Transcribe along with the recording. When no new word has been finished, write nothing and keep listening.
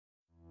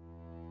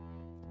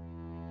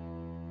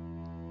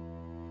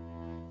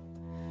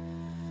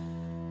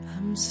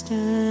I'm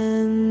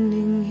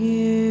standing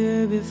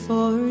here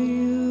before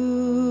you.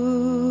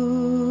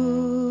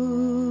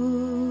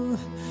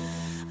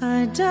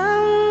 I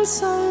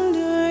dance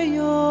under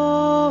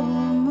your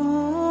moon.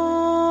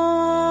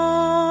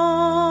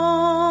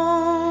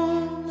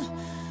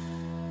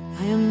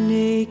 I am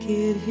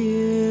naked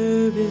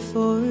here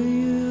before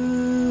you.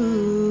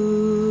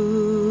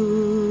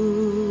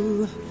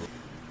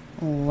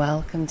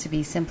 Welcome to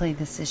Be Simply.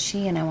 This is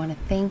She, and I want to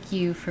thank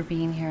you for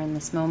being here in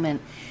this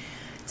moment.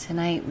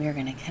 Tonight we are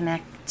going to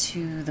connect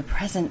to the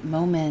present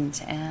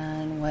moment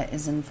and what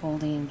is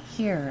unfolding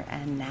here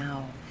and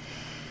now.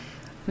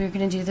 We're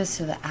going to do this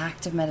through the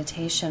act of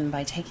meditation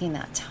by taking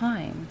that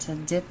time to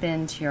dip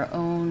into your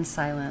own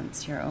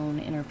silence, your own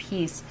inner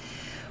peace.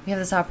 We have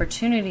this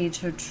opportunity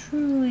to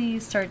truly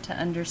start to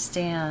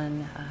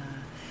understand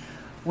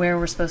where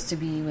we're supposed to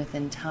be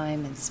within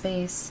time and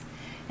space,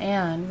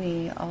 and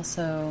we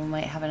also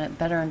might have a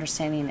better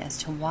understanding as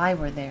to why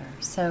we're there.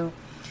 So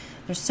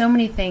there's so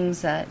many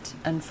things that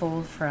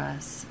unfold for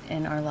us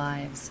in our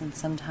lives, and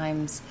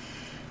sometimes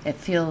it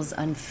feels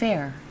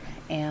unfair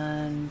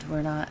and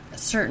we're not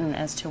certain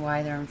as to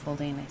why they're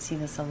unfolding. I see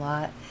this a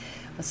lot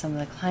with some of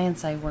the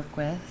clients I work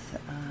with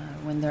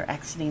when they're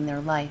exiting their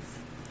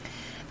life.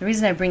 The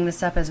reason I bring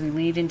this up as we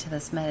lead into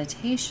this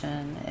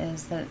meditation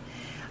is that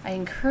I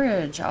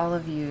encourage all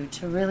of you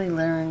to really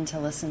learn to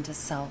listen to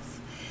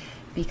self,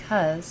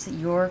 because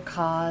your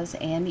cause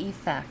and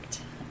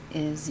effect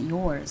is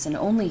yours and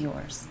only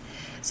yours.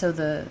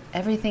 So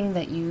everything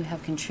that you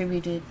have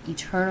contributed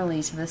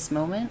eternally to this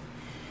moment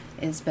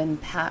has been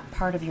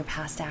part of your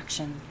past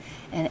action,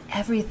 and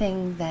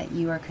everything that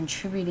you are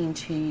contributing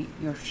to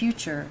your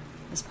future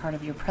is part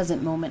of your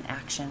present moment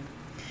action.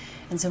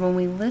 And so when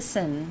we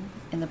listen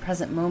in the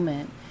present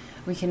moment,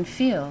 we can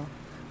feel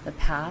the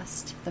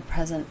past, the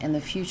present, and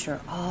the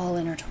future all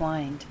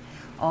intertwined,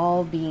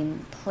 all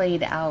being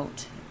played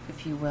out,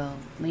 if you will,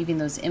 leaving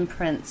those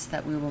imprints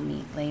that we will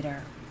meet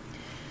later.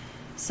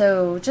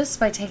 So just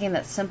by taking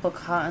that simple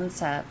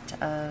concept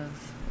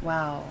of,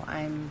 wow,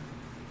 I'm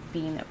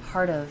being a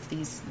part of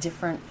these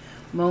different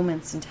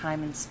moments in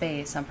time and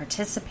space, I'm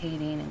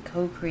participating and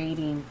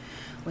co-creating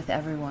with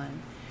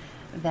everyone,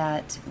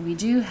 that we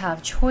do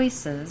have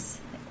choices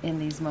in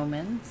these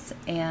moments,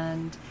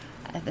 and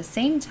at the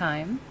same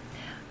time,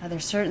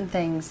 there's certain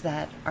things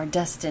that are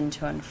destined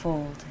to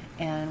unfold,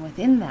 and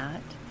within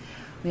that,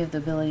 we have the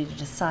ability to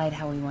decide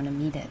how we want to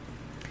meet it.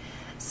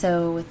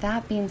 So with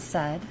that being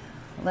said,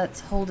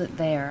 let's hold it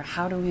there.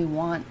 How do we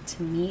want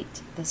to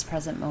meet this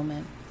present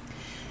moment?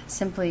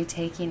 Simply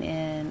taking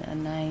in a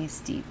nice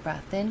deep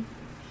breath in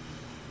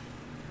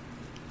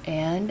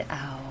and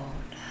out.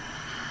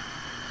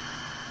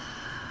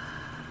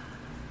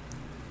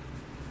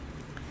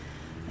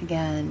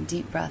 Again,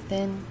 deep breath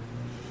in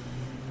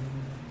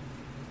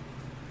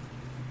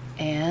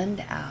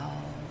and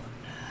out.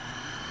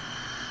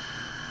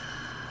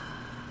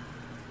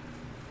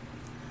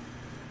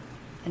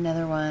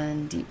 Another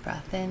one, deep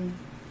breath in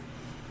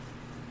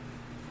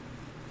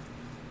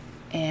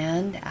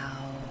and out.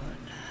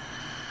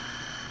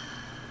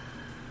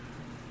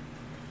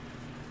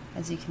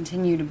 As you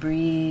continue to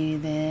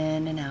breathe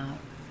in and out,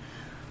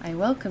 I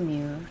welcome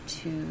you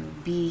to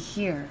be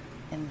here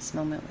in this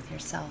moment with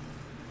yourself,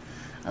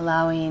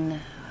 allowing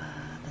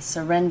the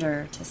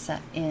surrender to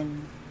set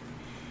in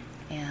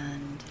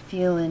and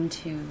feel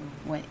into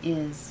what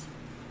is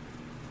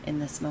in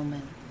this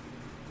moment.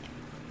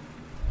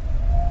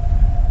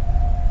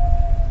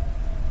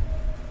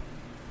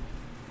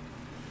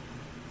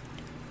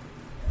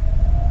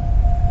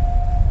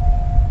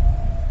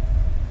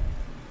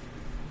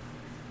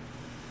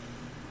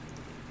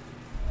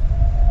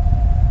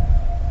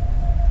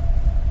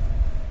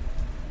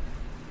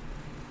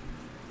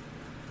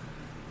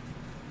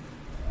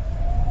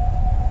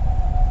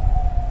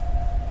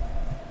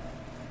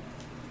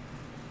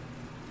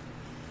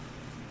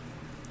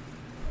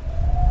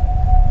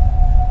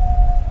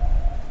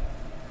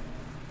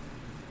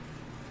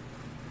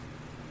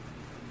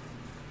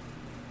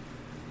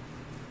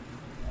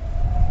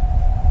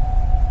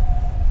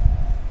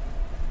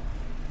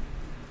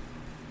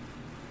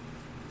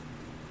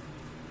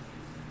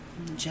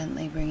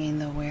 Gently bringing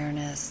the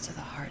awareness to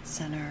the heart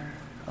center,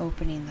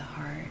 opening the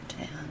heart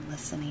and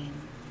listening.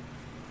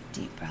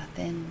 Deep breath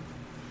in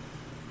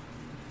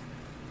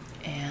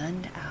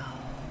and out.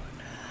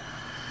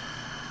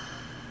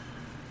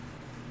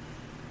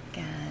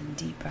 Again,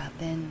 deep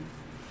breath in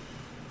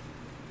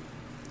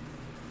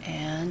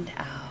and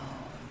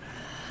out.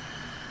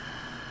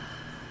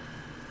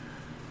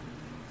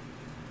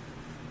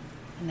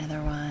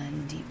 Another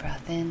one, deep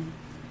breath in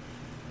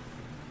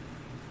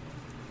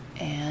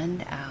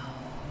and out.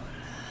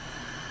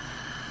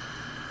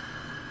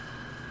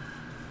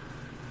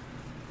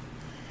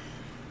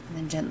 And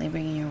then gently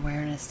bringing your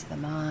awareness to the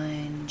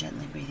mind,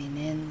 gently breathing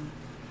in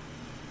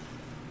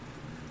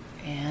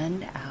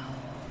and out.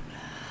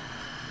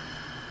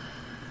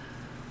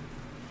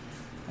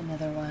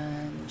 Another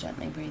one,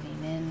 gently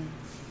breathing in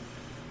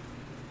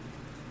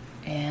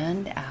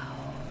and out.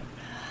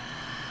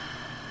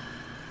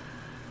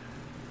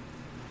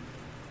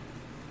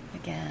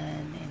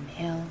 Again,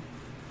 inhale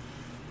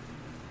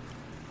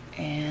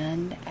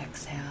and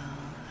exhale.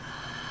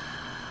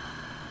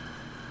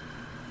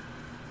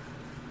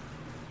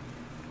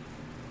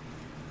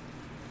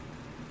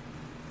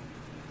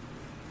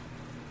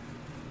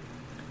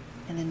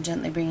 And then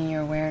gently bringing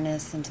your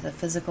awareness into the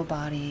physical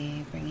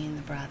body, bringing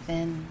the breath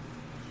in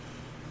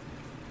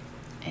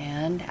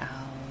and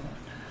out.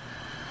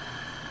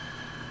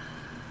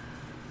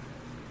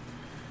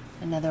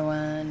 Another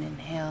one,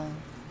 inhale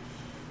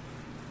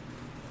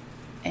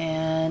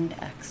and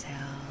exhale.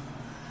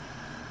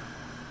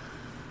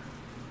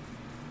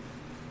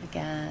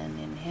 Again,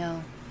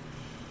 inhale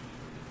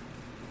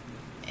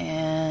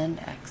and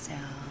exhale.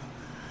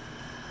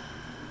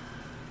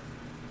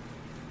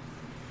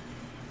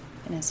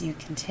 And as you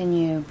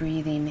continue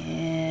breathing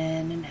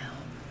in and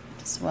out,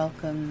 just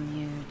welcome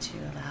you to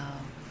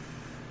allow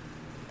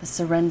the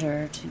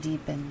surrender to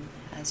deepen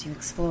as you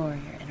explore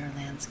your inner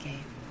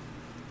landscape.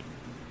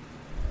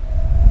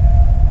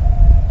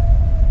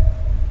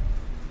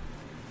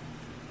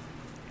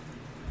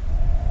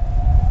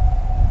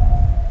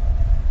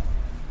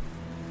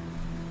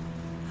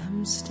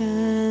 I'm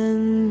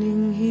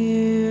standing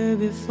here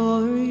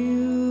before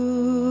you.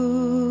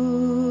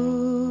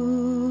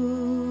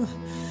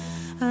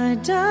 I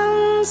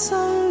dance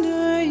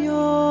under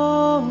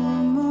your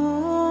moon.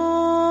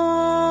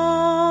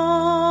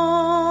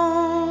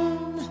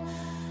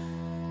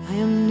 I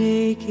am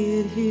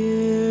naked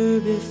here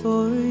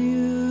before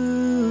you.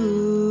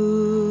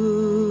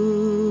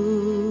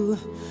 A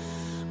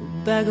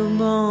bag of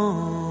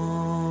bones.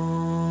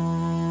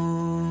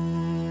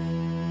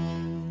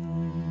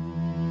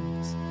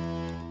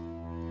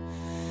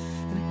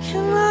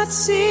 Cannot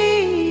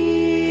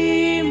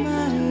see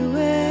my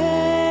way.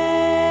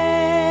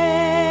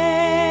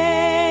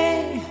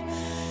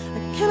 I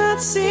cannot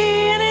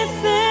see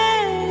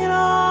anything at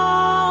all.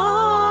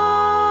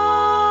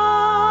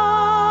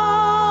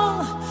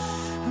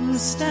 I'm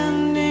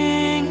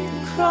standing at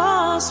the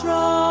crossroads,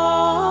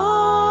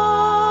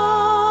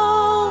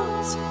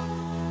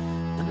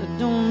 and I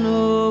don't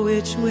know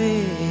which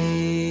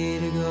way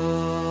to go.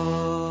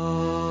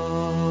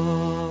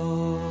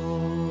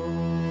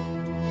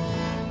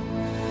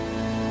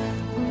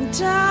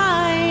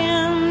 I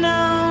am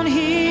down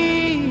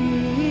here.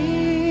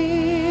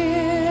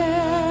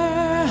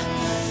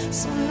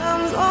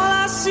 Sometimes all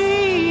I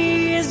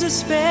see is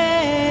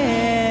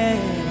despair.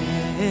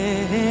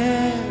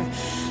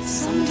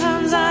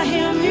 Sometimes I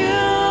hear music.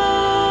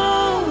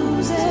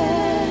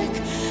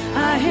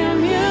 I hear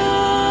music.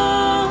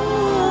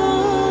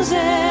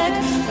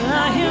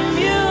 I hear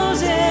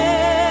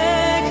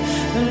music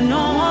that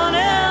no one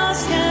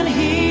else can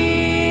hear.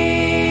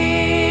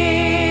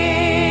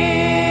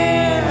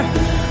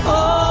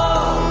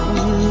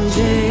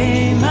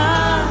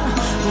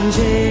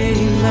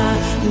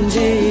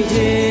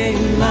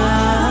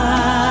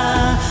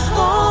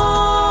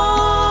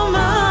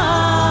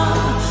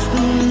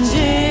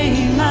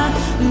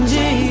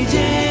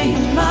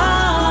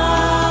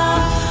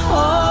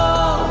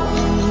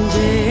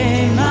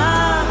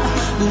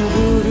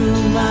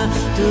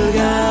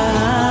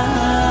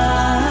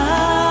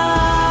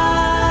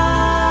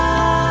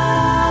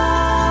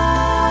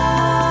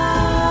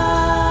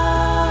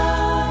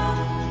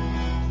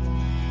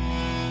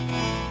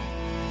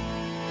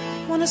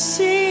 I wanna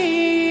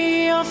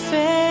see your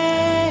face.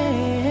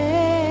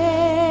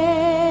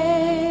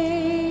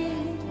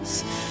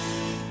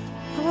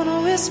 I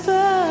wanna whisper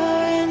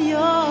in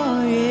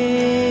your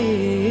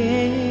ear.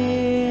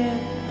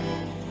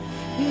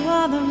 You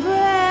are the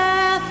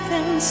breath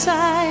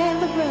inside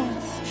the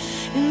breath,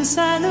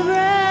 inside the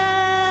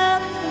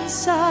breath,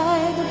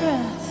 inside the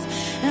breath,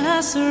 and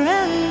I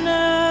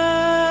surrender.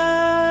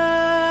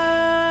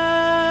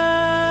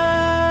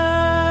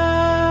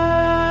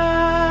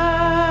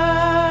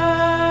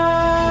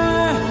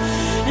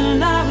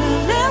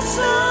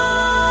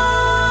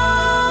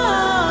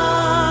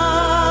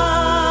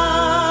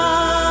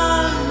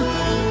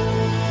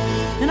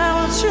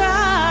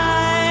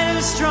 Try to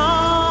be strong.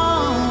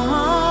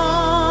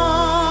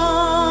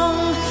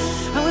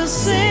 I will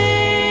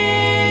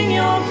sing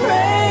your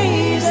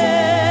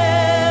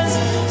praises,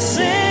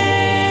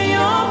 sing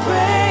your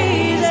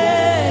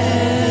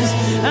praises.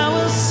 I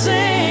will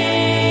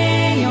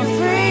sing your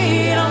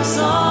freedom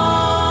song.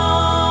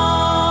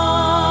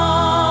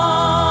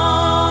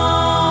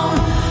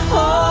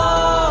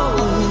 Oh,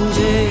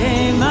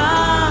 Jema,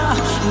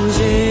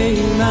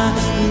 Jema,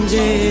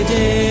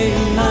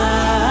 Jema.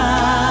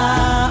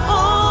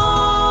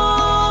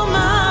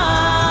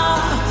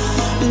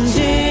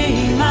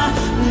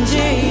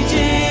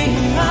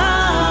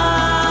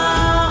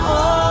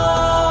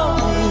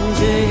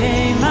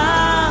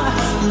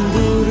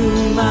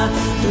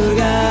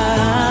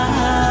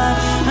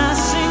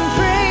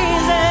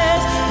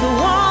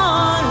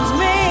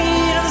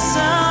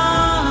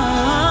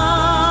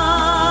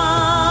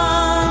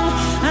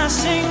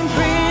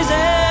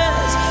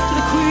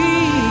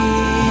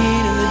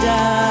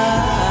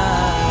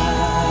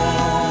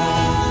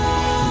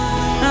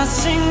 I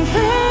sing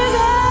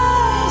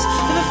praises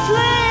to the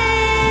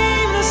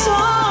flame, the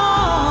song.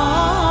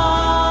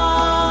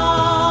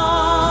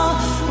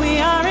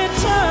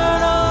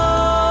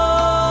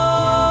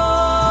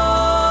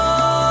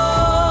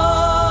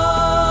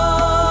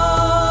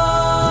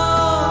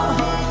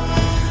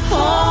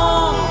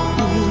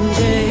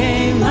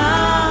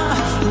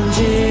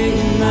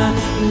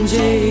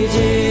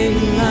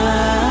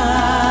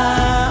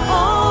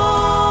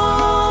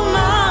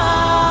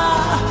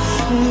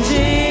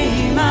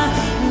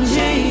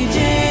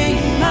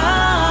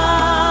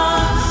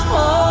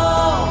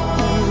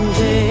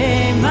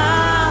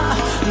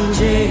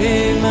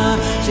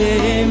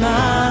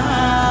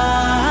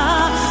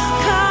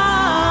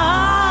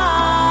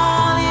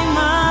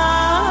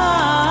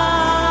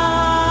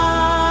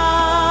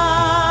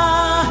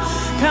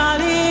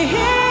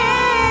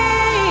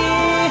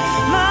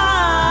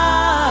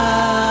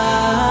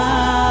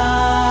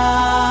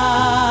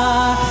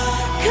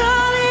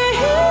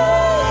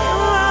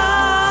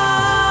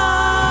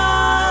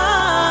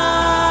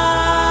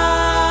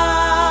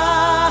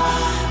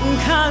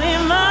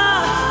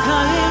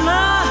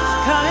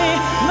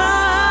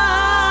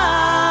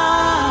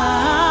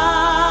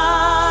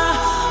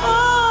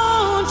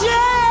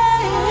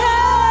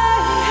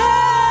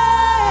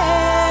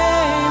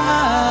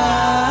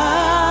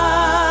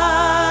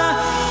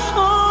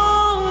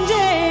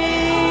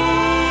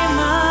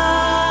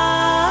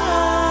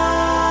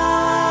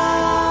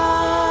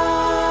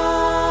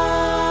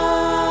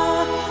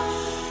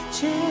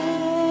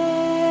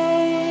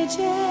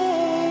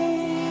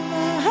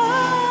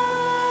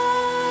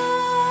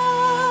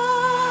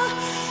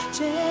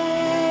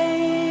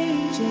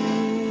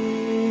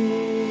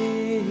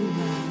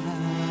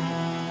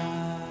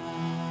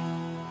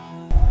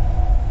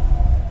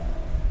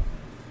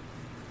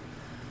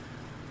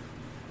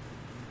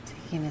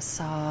 Taking a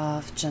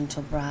soft,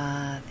 gentle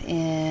breath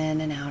in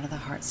and out of the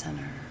heart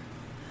center.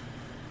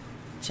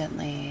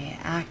 Gently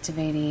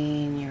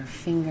activating your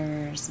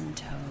fingers and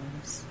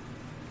toes.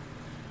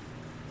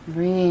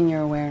 Bringing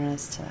your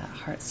awareness to that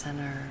heart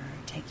center.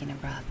 Taking a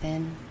breath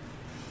in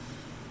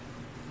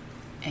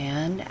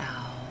and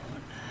out.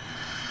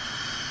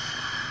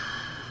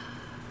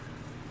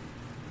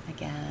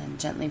 Again,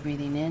 gently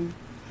breathing in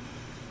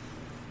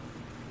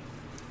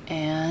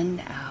and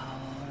out.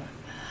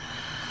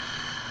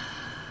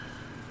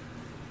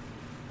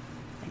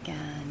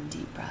 Again,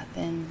 deep breath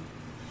in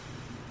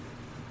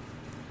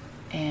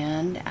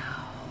and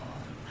out.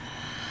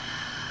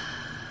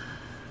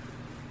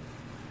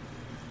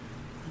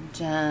 And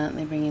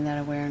gently bringing that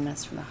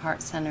awareness from the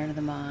heart center to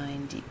the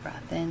mind. Deep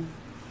breath in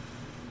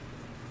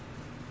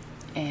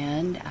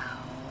and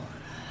out.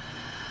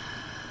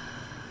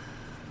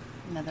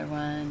 Another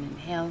one,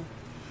 inhale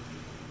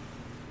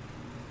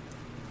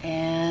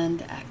and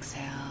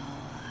exhale.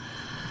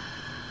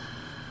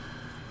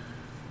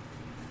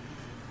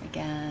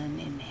 Again,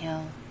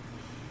 inhale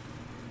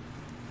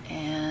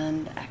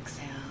and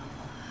exhale.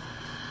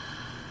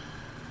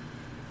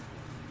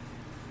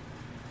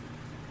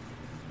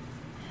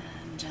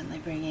 And gently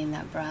bringing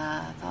that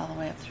breath all the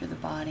way up through the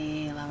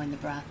body, allowing the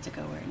breath to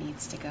go where it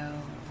needs to go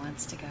or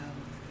wants to go.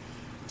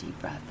 Deep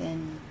breath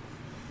in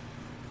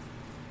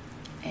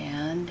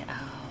and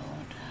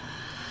out.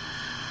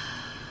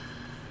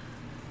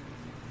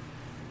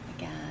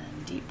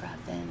 Again, deep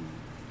breath in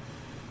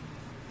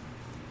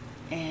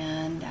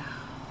and out.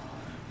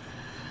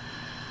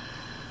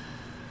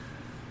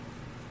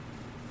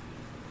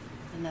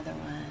 Another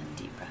one,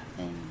 deep breath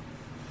in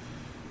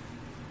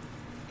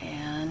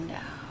and out.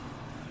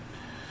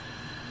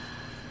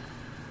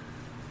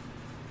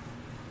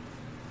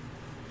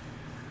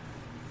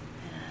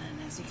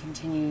 And as you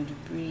continue to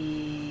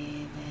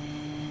breathe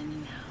in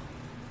and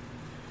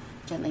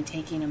out, gently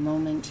taking a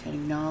moment to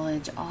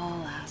acknowledge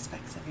all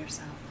aspects of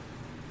yourself.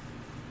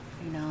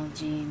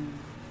 Acknowledging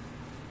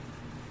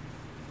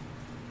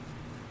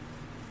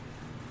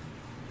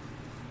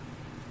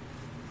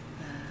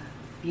the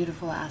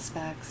beautiful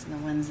aspects and the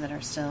ones that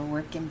are still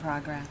work in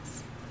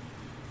progress.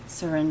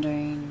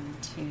 Surrendering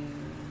to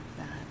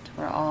that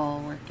we're all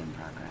work in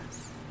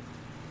progress.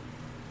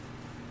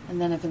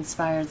 And then if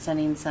inspired,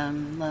 sending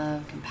some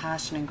love,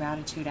 compassion, and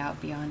gratitude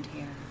out beyond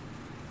here.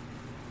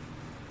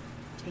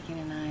 Taking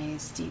a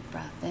nice deep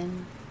breath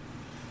in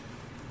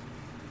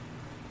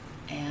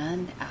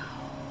and out.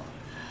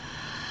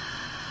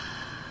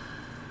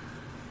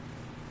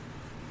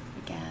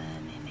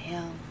 Again,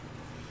 inhale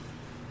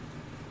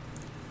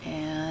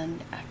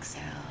and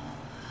exhale.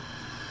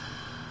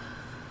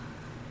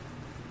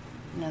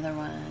 Another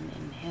one,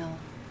 inhale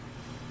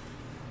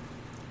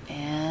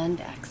and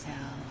exhale.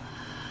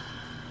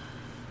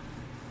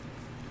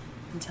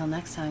 Until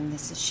next time,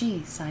 this is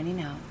She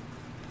signing out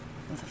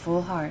with a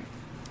full heart,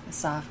 a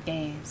soft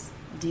gaze,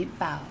 a deep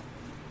bow,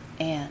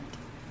 and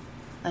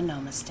a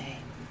namaste.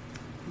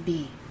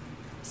 Be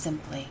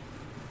simply